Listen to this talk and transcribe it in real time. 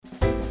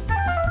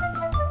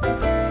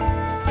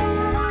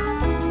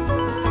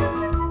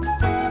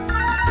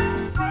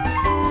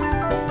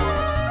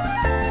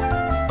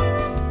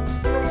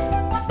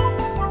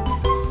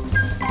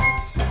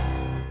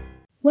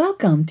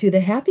Welcome to the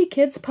Happy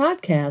Kids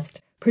Podcast,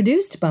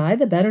 produced by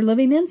the Better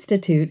Living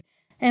Institute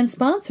and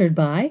sponsored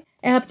by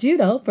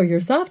AppJudo for your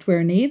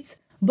software needs,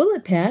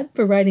 BulletPad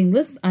for writing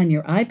lists on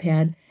your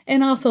iPad,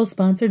 and also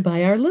sponsored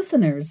by our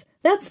listeners.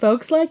 That's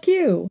folks like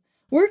you.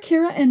 We're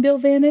Kira and Bill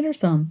Van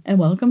Ittersum, and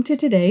welcome to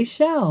today's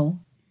show.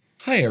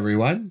 Hi,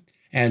 everyone.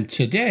 And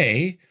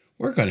today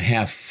we're going to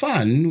have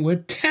fun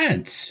with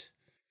tents.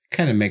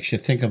 Kind of makes you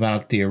think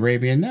about the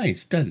Arabian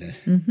Nights, doesn't it?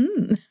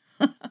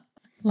 Mm-hmm.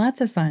 Lots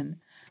of fun.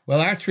 Well,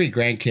 our three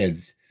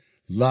grandkids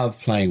love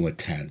playing with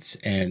tents,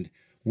 and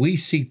we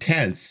see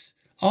tents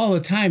all the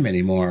time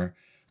anymore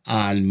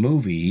on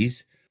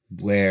movies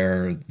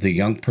where the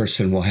young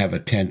person will have a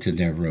tent in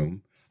their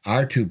room.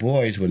 Our two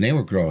boys, when they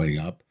were growing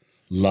up,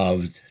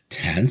 loved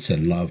tents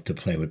and loved to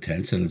play with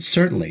tents, and it's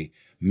certainly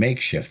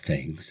makeshift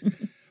things.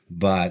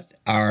 But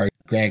our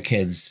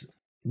grandkids,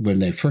 when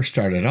they first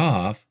started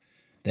off,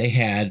 they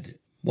had,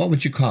 what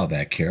would you call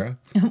that, Kira?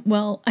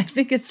 Well, I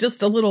think it's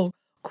just a little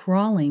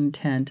crawling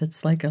tent.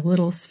 It's like a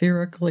little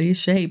spherically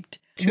shaped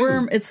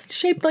worm. It's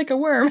shaped like a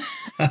worm.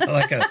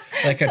 like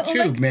a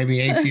tube, maybe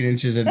 18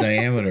 inches in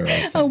diameter or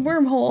something. A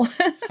wormhole.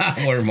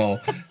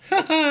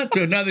 Wormhole.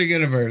 To another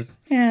universe.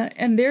 Yeah,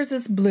 and there's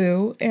this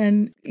blue,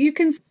 and you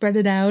can spread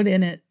it out,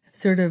 and it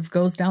sort of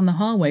goes down the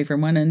hallway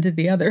from one end to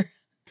the other.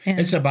 And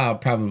it's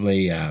about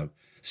probably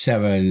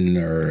 7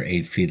 or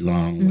 8 feet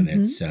long when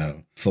it's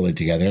fully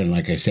together. And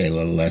like I say, a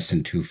little less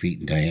than 2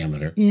 feet in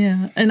diameter.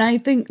 Yeah. And I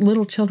think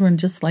little children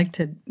just like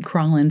to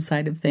crawl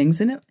inside of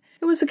things. And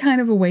it was a kind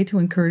of a way to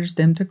encourage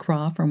them to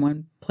crawl from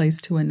one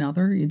place to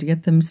another. You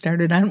get them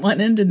started on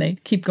one end and they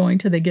keep going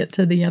till they get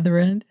to the other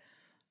end.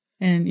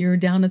 And you're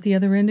down at the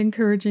other end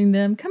encouraging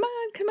them, come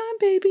on,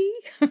 baby.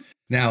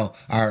 Now,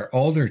 our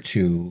older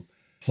two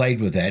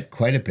played with that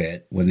quite a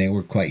bit when they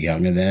were quite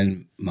young. And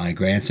then my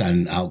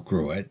grandson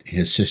outgrew it.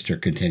 His sister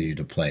continued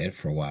to play it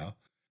for a while.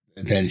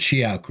 Then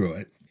she outgrew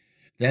it.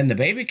 Then the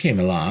baby came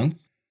along.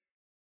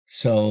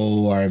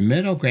 So our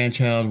middle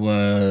grandchild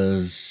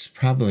was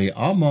probably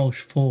almost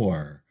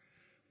 4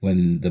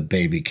 when the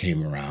baby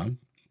came around.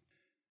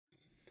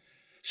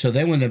 So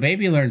then when the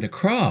baby learned to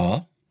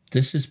crawl,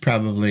 this is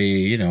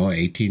probably,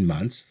 18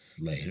 months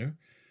later.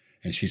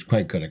 And she's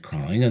quite good at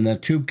crawling. And the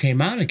tube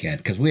came out again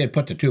because we had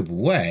put the tube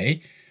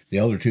away. The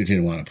older two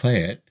didn't want to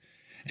play it.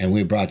 And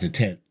we brought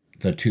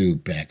the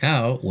tube back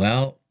out.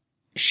 Well,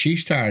 she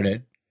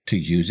started to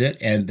use it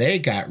and they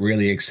got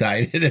really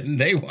excited and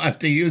they want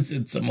to use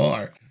it some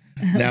more.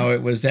 Now,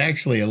 it was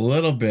actually a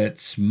little bit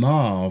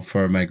small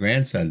for my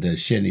grandson to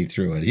shinny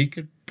through it. He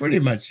could pretty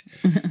much,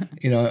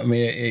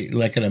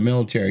 like in a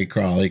military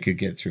crawl, he could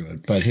get through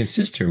it. But his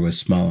sister was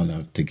small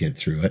enough to get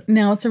through it.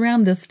 Now, it's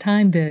around this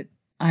time that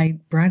I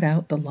brought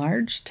out the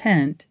large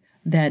tent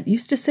that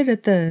used to sit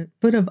at the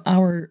foot of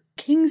our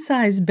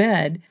king-size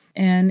bed,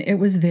 and it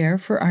was there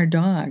for our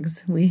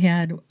dogs. We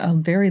had a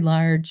very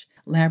large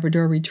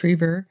Labrador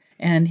retriever,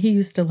 and he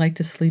used to like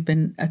to sleep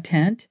in a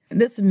tent.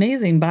 This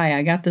amazing buy.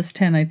 I got this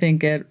tent, I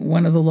think, at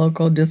one of the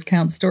local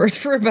discount stores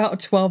for about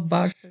 $12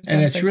 or something.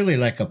 And it's really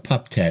like a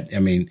pup tent. I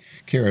mean,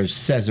 Kira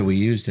says that we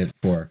used it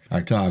for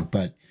our dog,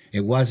 but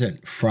it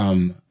wasn't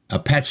from a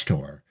pet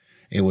store.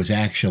 It was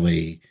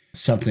actually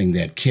something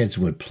that kids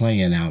would play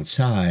in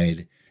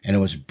outside, and it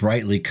was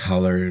brightly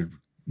colored,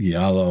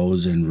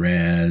 yellows and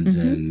reds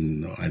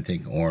and I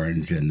think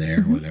orange in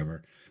there,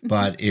 whatever.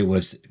 But it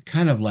was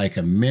kind of like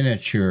a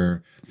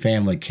miniature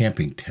family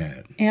camping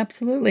tent.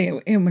 Absolutely.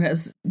 It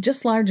was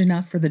just large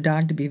enough for the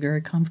dog to be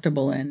very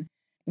comfortable in.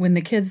 When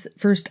the kids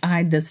first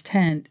eyed this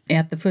tent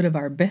at the foot of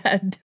our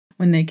bed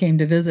when they came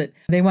to visit,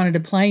 they wanted to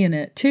play in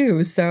it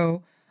too.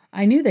 So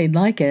I knew they'd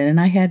like it,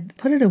 and I had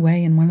put it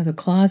away in one of the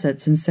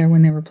closets. And so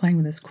when they were playing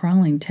with this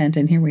crawling tent,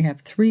 and here we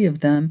have 3 of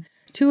them,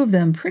 2 of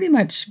them pretty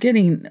much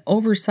getting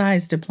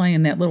oversized to play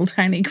in that little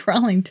tiny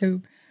crawling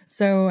tube.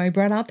 So I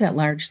brought out that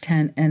large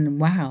tent, and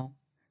wow,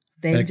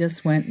 they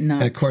just went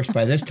nuts. And of course,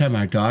 by this time,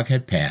 our dog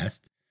had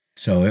passed,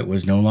 so it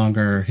was no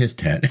longer his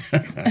tent.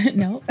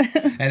 No.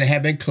 And it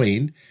had been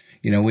cleaned.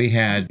 We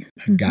had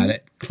got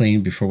it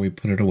cleaned before we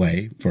put it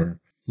away for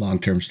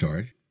long-term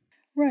storage.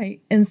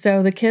 Right. And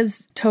so the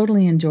kids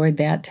totally enjoyed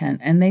that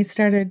tent, and they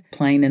started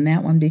playing in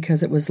that one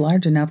because it was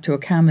large enough to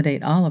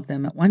accommodate all of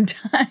them at one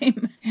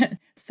time.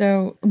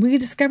 So we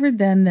discovered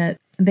then that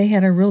they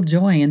had a real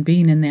joy in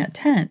being in that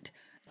tent.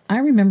 I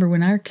remember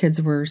when our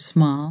kids were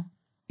small,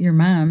 your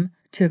mom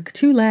took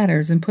 2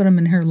 ladders and put them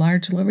in her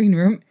large living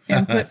room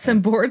and put some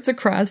boards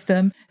across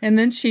them, and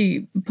then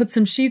she put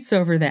some sheets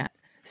over that.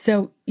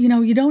 So,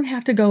 you don't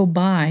have to go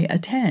buy a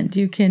tent.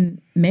 You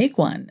can make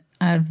one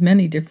out of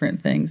many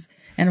different things.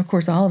 And of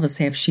course, all of us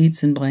have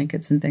sheets and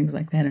blankets and things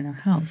like that in our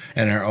house.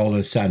 And our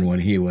oldest son,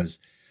 when he was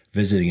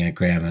visiting at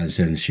Grandma's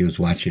and she was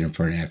watching him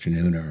for an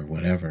afternoon or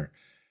whatever,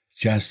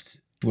 just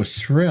was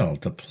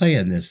thrilled to play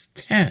in this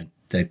tent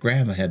that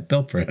Grandma had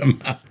built for him.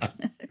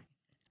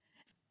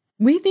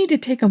 We need to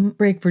take a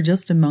break for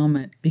just a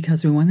moment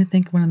because we want to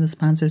thank one of the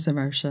sponsors of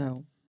our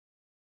show.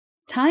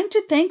 Time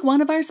to thank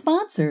one of our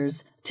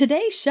sponsors.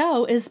 Today's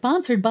show is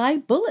sponsored by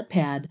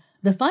BulletPad.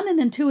 the fun and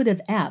intuitive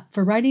app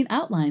for writing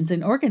outlines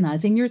and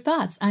organizing your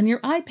thoughts on your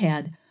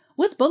iPad.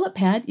 With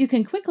BulletPad, you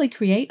can quickly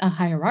create a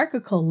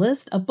hierarchical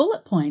list of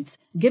bullet points,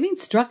 giving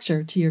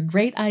structure to your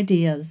great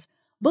ideas.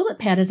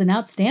 BulletPad is an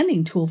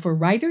outstanding tool for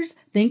writers,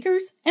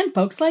 thinkers, and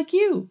folks like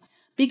you.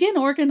 Begin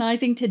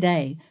organizing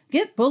today.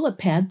 Get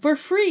BulletPad for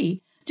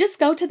free. Just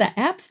go to the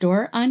App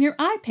Store on your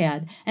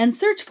iPad and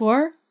search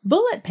for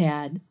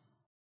BulletPad.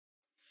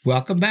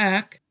 Welcome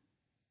back.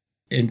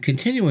 In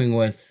continuing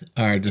with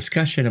our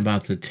discussion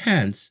about the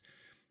tents,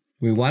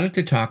 we wanted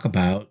to talk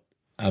about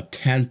a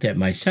tent that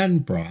my son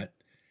brought.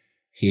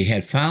 He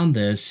had found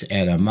this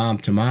at a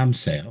mom-to-mom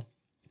sale.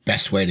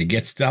 Best way to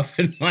get stuff,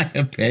 in my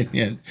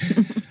opinion.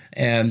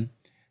 And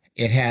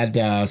it had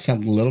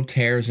some little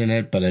tears in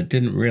it, but it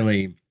didn't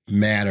really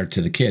matter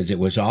to the kids. It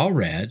was all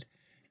red,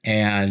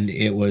 and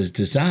it was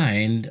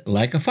designed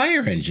like a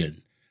fire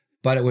engine.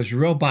 But it was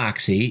real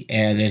boxy,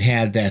 and it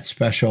had that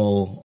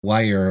special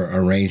wire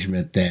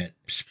arrangement that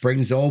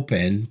springs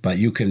open, but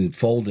you can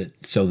fold it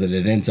so that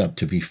it ends up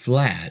to be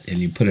flat, and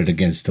you put it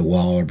against the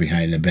wall or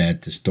behind the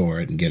bed to store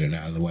it and get it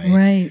out of the way.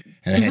 Right.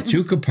 And it had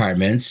two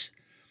compartments.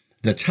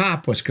 The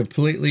top was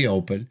completely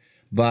open,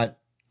 but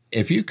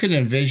if you can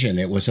envision,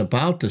 it was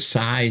about the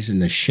size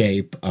and the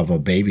shape of a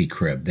baby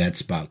crib.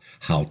 That's about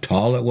how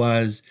tall it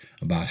was,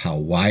 about how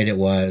wide it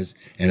was,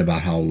 and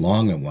about how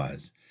long it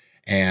was.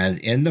 And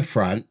in the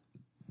front,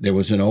 there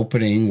was an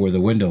opening where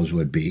the windows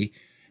would be,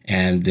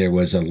 and there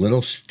was a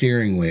little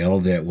steering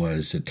wheel that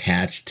was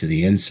attached to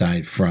the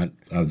inside front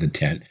of the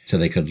tent, so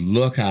they could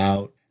look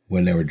out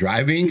when they were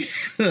driving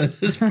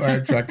this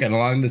fire truck, and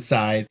along the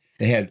side,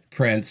 they had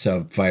prints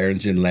of fire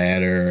engine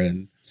ladder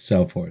and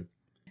so forth.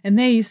 And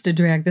they used to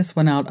drag this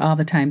one out all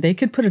the time. They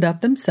could put it up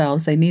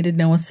themselves. They needed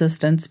no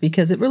assistance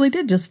because it really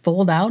did just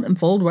fold out and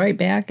fold right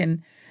back,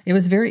 and it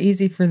was very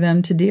easy for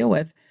them to deal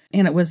with.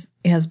 And it was,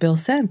 as Bill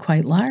said,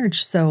 quite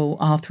large, so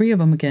all three of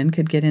them, again,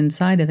 could get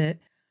inside of it.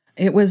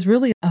 It was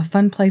really a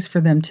fun place for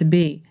them to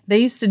be. They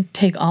used to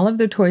take all of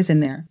their toys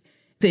in there.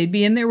 They'd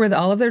be in there with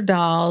all of their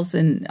dolls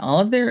and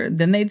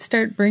then they'd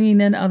start bringing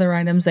in other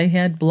items. They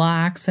had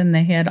blocks and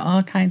they had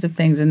all kinds of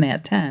things in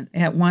that tent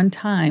at one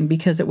time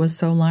because it was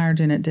so large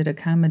and it did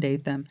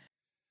accommodate them.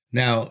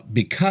 Now,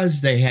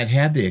 because they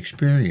had the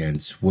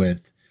experience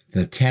with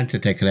the tent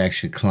that they could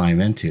actually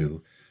climb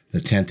into,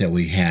 the tent that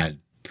we had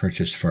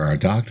purchased for our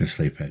dog to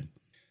sleep in,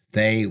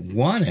 they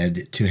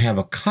wanted to have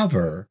a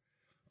cover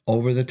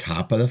over the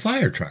top of the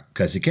fire truck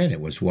because, again,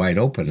 it was wide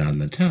open on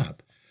the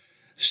top.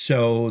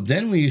 So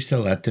then we used to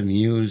let them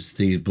use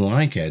these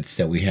blankets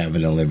that we have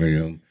in the living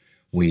room.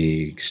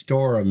 We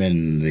store them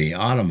in the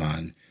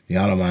ottoman. The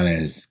ottoman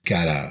has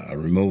got a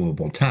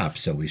removable top,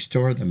 so we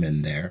store them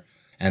in there.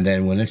 And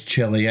then when it's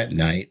chilly at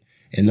night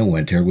in the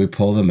winter, we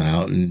pull them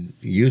out and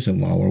use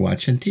them while we're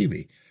watching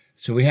TV.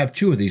 So we have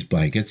two of these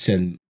blankets,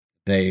 and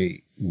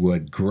they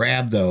would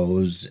grab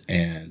those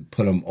and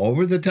put them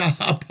over the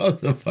top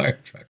of the fire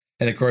truck.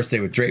 And, of course, they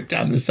would drape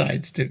down the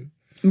sides, too.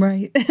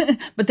 Right.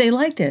 But they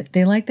liked it.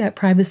 They liked that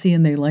privacy,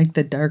 and they liked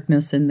the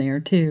darkness in there,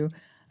 too.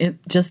 It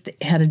just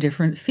had a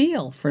different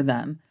feel for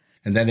them.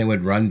 And then they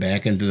would run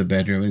back into the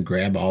bedroom and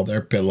grab all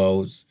their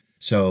pillows.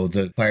 So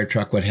the fire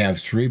truck would have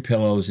 3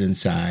 pillows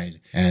inside,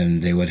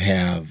 and they would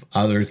have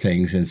other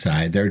things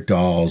inside. Their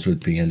dolls would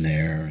be in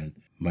there, and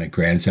my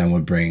grandson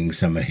would bring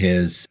some of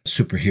his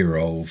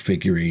superhero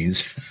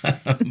figurines.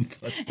 Put them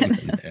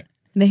in there.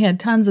 They had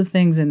tons of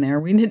things in there.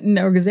 We didn't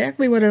know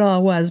exactly what it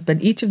all was,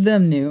 but each of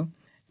them knew.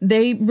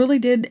 They really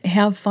did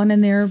have fun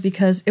in there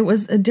because it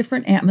was a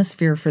different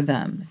atmosphere for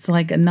them. It's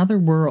like another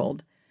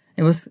world.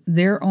 It was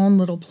their own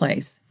little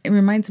place. It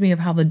reminds me of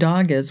how the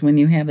dog is when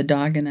you have a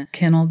dog in a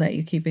kennel that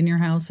you keep in your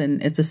house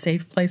and it's a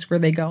safe place where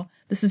they go.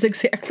 This is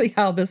exactly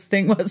how this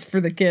thing was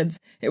for the kids.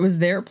 It was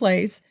their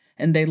place,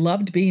 and they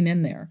loved being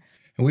in there.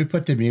 And we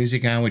put the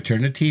music on. We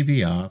turned the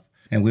TV off,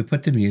 and we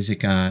put the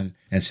music on.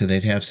 And so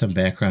they'd have some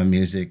background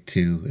music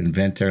to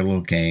invent their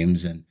little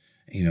games and,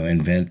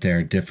 invent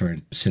their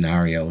different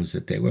scenarios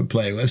that they would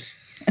play with.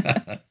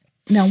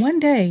 Now, one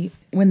day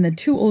when the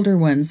 2 older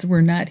ones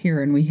were not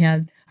here and we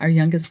had our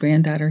youngest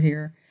granddaughter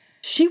here,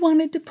 she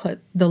wanted to put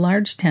the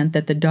large tent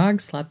that the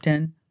dog slept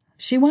in,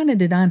 she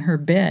wanted it on her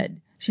bed.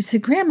 She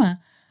said, "Grandma,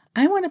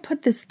 I want to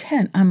put this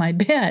tent on my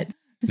bed."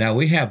 Now,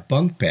 we have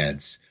bunk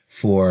beds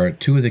for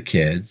 2 of the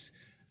kids.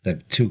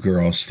 The 2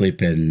 girls sleep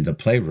in the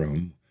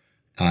playroom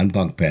on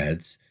bunk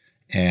beds,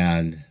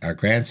 and our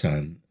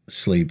grandson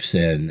sleeps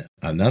in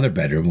another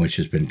bedroom, which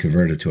has been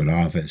converted to an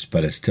office,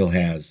 but it still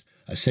has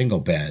a single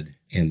bed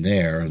in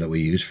there that we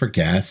use for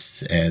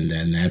guests, and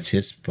then that's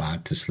his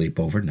spot to sleep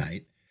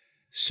overnight.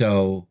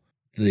 So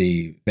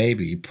the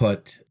baby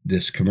put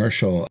this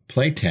commercial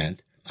play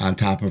tent on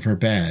top of her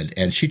bed,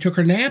 and she took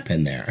her nap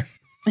in there.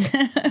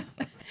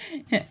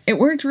 It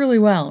worked really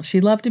well.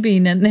 She loved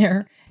being in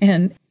there.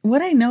 And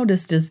what I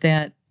noticed is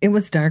that it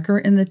was darker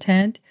in the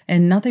tent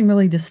and nothing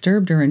really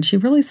disturbed her. And she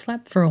really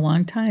slept for a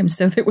long time.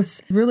 So it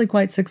was really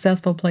quite a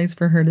successful place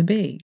for her to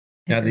be.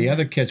 Now, the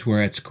other kids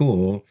were at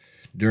school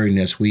during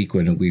this week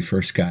when we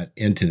first got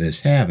into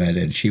this habit,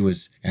 and she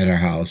was at our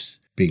house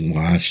being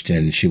watched,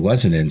 and she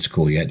wasn't in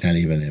school yet, not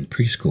even in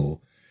preschool.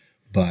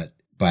 But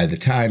by the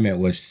time it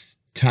was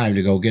time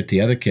to go get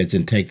the other kids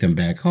and take them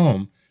back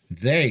home,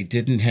 they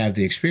didn't have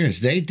the experience.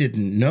 They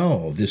didn't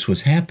know this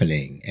was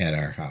happening at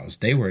our house.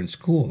 They were in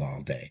school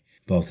all day,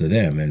 both of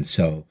them. And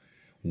so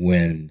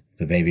when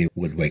the baby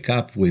would wake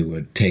up, we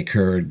would take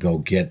her, go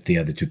get the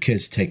other two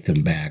kids, take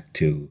them back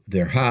to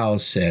their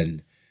house,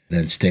 and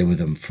then stay with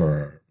them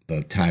for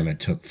the time it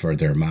took for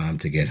their mom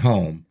to get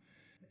home.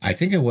 I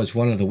think it was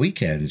one of the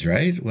weekends,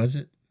 right? Was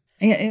it?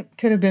 Yeah, it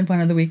could have been one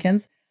of the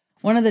weekends.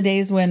 One of the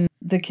days when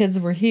the kids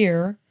were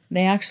here,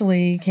 they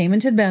actually came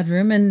into the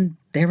bedroom and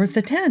there was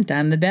the tent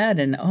on the bed.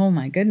 And oh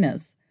my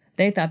goodness,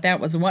 they thought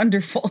that was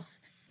wonderful.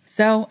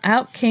 So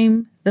out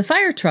came the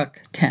fire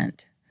truck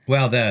tent.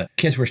 Well, the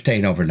kids were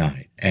staying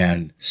overnight.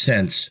 And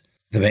since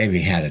the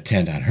baby had a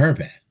tent on her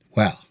bed,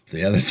 well,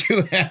 the other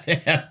two had to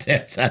have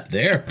tents on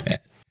their bed.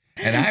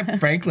 And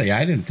frankly,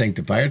 I didn't think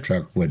the fire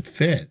truck would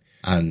fit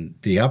on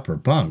the upper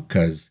bunk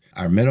because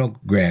our middle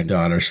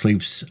granddaughter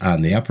sleeps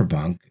on the upper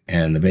bunk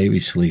and the baby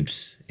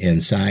sleeps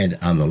inside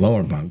on the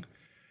lower bunk.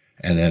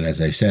 And then, as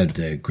I said,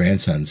 the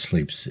grandson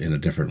sleeps in a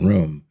different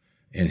room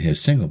in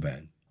his single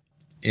bed.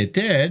 It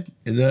did.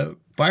 The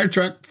fire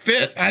truck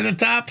fit on the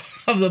top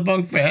of the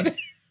bunk bed.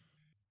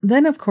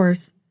 Then, of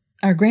course,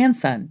 our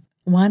grandson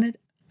wanted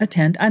a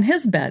tent on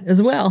his bed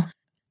as well.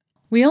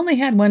 We only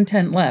had one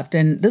tent left,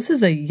 and this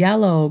is a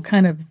yellow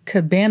kind of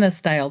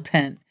cabana-style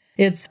tent.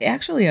 It's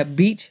actually a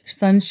beach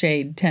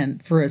sunshade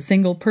tent for a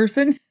single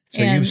person.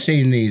 So you've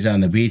seen these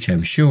on the beach,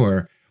 I'm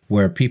sure,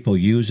 where people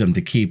use them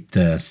to keep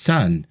the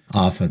sun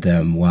off of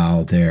them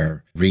while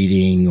they're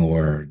reading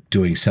or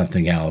doing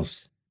something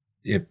else.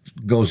 It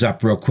goes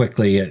up real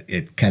quickly.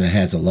 It kind of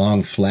has a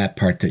long flat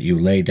part that you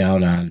lay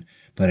down on,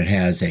 but it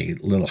has a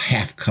little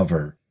half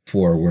cover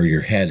for where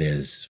your head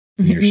is,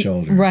 your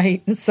shoulder.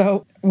 Right.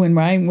 So when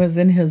Ryan was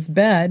in his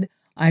bed,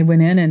 I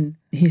went in and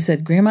he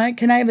said, Grandma,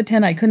 can I have a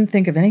tent? I couldn't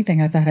think of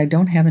anything. I thought, I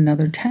don't have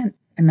another tent.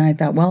 And I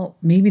thought, well,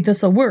 maybe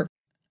this will work.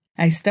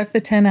 I stuck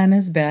the tent on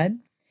his bed.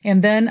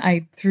 And then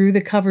I threw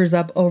the covers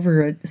up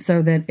over it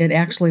so that it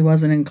actually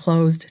was an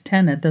enclosed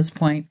tent at this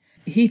point.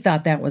 He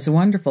thought that was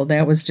wonderful.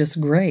 That was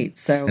just great.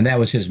 And that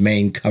was his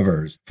main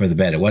covers for the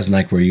bed. It wasn't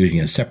like we're using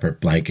a separate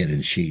blanket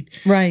and sheet.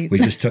 Right. We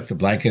just took the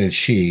blanket and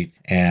sheet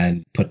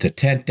and put the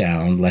tent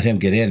down, let him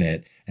get in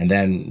it, and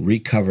then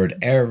recovered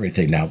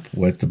everything now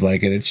with the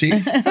blanket and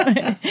sheet.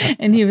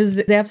 And he was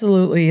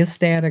absolutely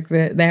ecstatic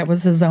that that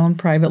was his own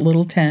private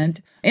little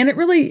tent. And it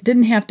really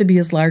didn't have to be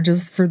as large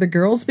as for the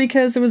girls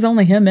because it was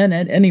only him in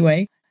it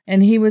anyway.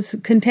 And he was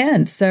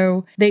content.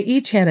 So they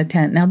each had a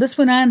tent. Now, this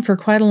went on for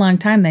quite a long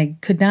time. They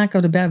could not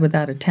go to bed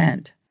without a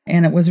tent.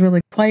 And it was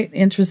really quite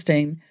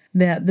interesting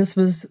that this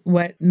was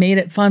what made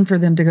it fun for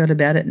them to go to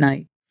bed at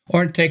night.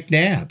 Or take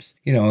naps.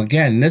 You know,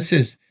 again, this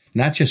is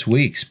not just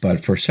weeks,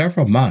 but for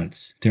several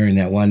months during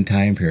that one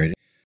time period.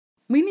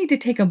 We need to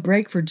take a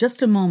break for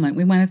just a moment.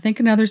 We want to thank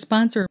another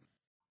sponsor.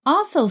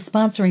 Also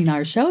sponsoring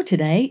our show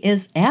today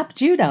is App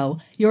Judo,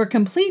 your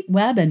complete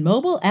web and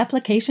mobile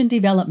application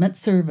development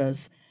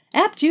service.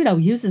 App Judo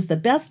uses the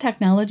best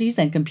technologies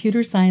and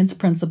computer science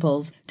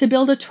principles to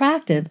build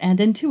attractive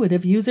and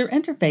intuitive user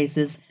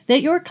interfaces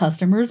that your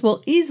customers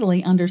will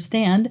easily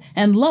understand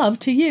and love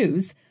to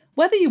use.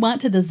 Whether you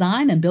want to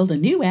design and build a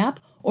new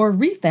app or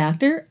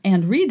refactor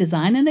and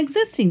redesign an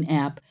existing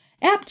app,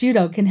 App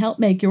Judo can help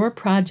make your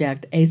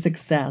project a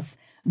success.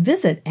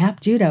 Visit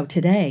App Judo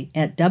today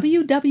at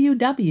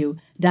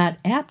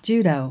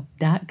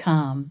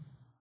www.appjudo.com.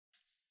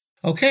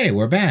 Okay,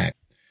 we're back.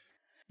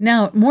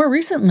 Now, more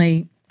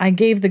recently, I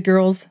gave the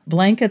girls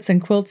blankets and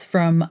quilts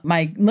from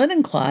my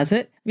linen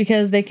closet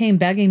because they came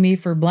begging me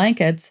for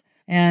blankets,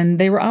 and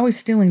they were always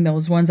stealing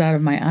those ones out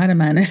of my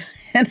ottoman,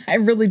 and I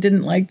really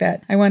didn't like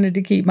that. I wanted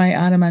to keep my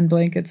ottoman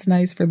blankets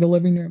nice for the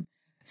living room.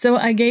 So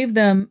I gave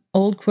them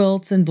old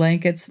quilts and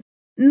blankets,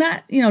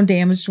 not,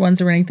 damaged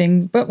ones or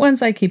anything, but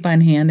ones I keep on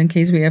hand in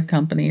case we have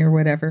company or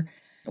whatever,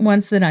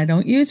 ones that I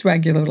don't use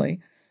regularly.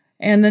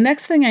 And the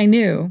next thing I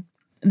knew,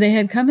 they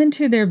had come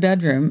into their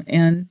bedroom,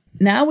 and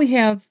now we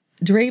have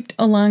draped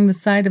along the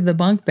side of the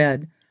bunk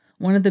bed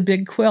one of the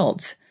big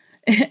quilts.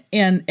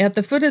 And at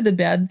the foot of the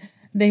bed,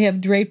 they have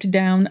draped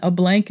down a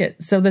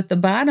blanket so that the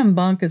bottom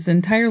bunk is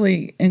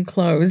entirely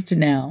enclosed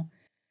now.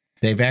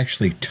 They've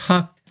actually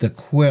tucked the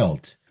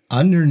quilt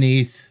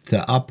underneath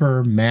the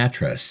upper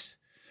mattress.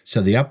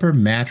 So the upper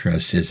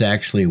mattress is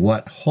actually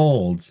what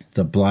holds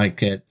the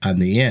blanket on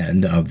the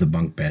end of the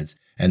bunk beds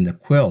and the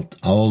quilt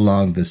all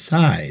along the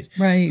side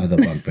of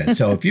the bunk bed.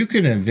 So if you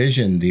can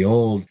envision the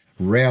old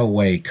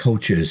railway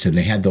coaches, and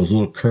they had those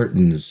little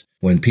curtains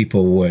when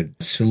people would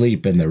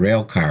sleep in the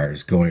rail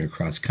cars going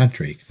across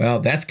country.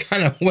 Well, that's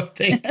kind of what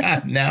they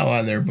got now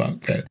on their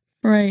bunk bed.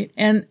 Right.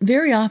 And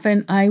very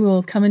often I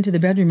will come into the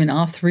bedroom and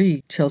all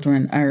three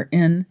children are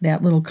in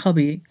that little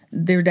cubby.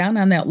 They're down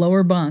on that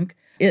lower bunk.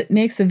 It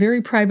makes a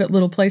very private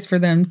little place for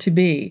them to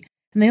be.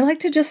 And they like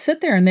to just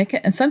sit there, and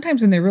and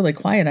sometimes when they're really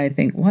quiet, I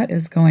think, what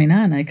is going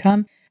on? I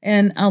come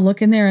and I'll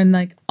look in there, and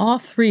like all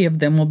three of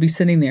them will be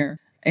sitting there.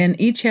 And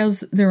each has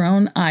their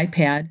own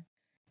iPad,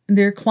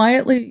 They're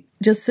quietly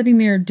just sitting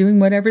there doing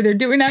whatever they're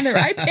doing on their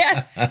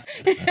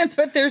iPad,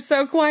 but they're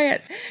so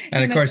quiet.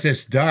 And of course,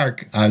 it's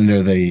dark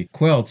under the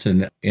quilts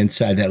and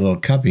inside that little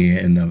cubby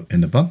in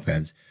the bunk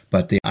beds.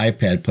 But the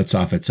iPad puts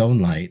off its own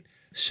light,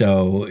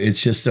 so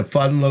it's just a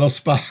fun little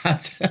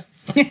spot.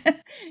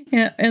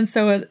 Yeah, and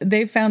so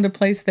they found a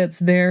place that's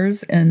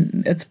theirs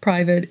and it's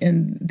private,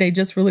 and they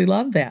just really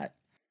love that.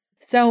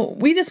 So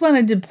we just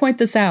wanted to point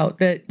this out,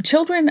 that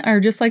children are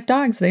just like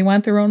dogs. They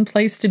want their own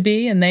place to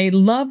be, and they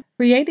love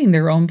creating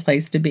their own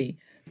place to be,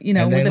 with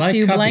a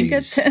few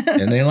blankets.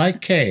 And they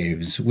like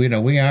caves.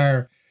 We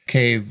are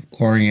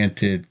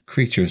cave-oriented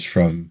creatures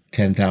from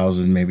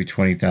 10,000, maybe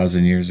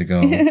 20,000 years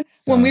ago.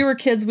 When we were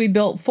kids, we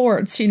built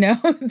forts,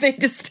 They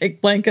just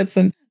take blankets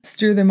and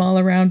strew them all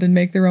around and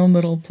make their own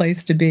little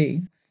place to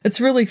be.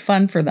 It's really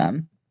fun for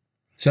them.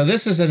 So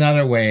this is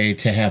another way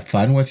to have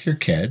fun with your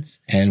kids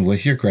and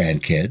with your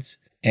grandkids.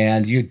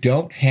 And you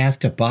don't have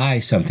to buy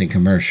something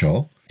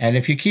commercial. And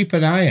if you keep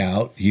an eye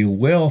out, you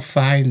will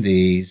find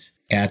these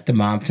at the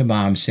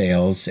mom-to-mom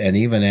sales and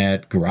even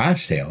at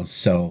garage sales.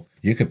 So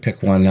you could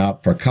pick one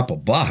up for a couple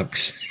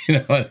bucks,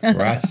 at a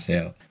garage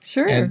sale.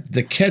 Sure. And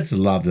the kids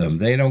love them.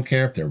 They don't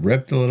care if they're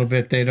ripped a little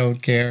bit. They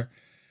don't care.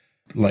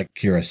 Like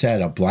Kira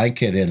said, a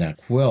blanket and a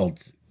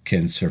quilt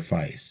can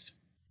suffice.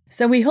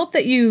 So we hope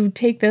that you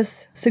take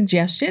this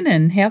suggestion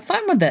and have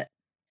fun with it.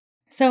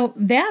 So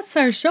that's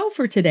our show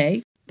for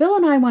today. Bill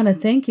and I want to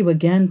thank you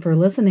again for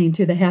listening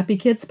to the Happy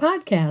Kids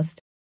Podcast.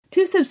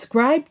 To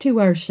subscribe to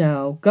our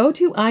show, go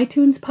to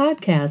iTunes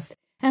Podcast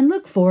and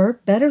look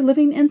for Better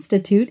Living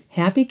Institute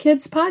Happy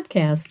Kids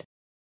Podcast.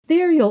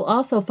 There you'll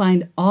also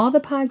find all the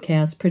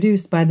podcasts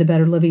produced by the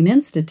Better Living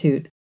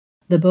Institute: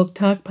 the Book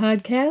Talk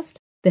Podcast,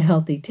 the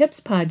Healthy Tips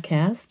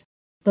Podcast,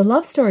 the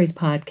Love Stories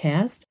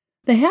Podcast,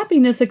 the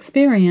Happiness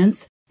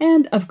Experience,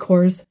 and, of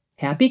course,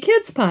 Happy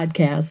Kids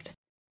Podcast.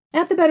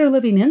 At the Better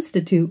Living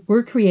Institute,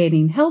 we're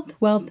creating health,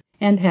 wealth,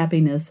 and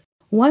happiness,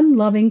 one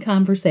loving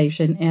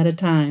conversation at a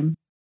time.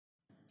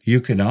 You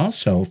can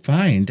also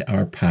find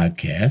our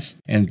podcast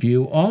and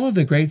view all of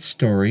the great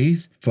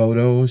stories,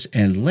 photos,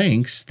 and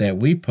links that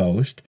we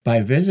post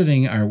by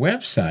visiting our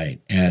website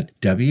at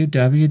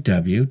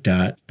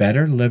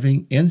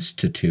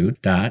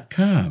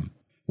www.betterlivinginstitute.com.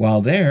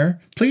 While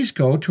there, please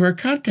go to our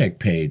contact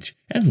page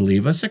and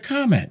leave us a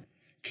comment.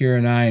 Kira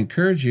and I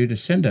encourage you to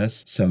send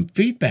us some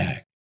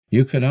feedback.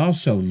 You can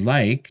also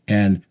like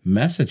and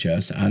message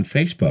us on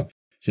Facebook.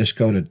 Just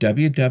go to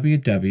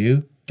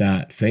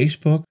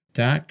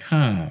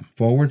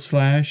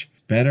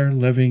www.facebook.com/Better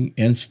Living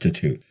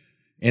Institute.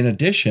 In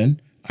addition,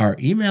 our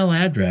email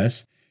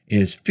address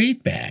is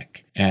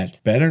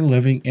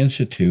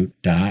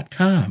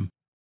feedback@betterlivinginstitute.com.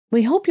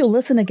 We hope you'll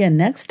listen again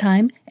next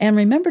time, and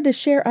remember to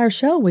share our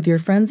show with your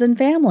friends and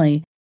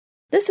family.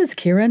 This is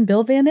Kira and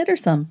Bill Van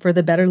Ittersum for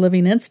the Better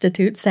Living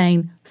Institute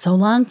saying, so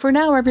long for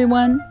now,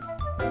 everyone.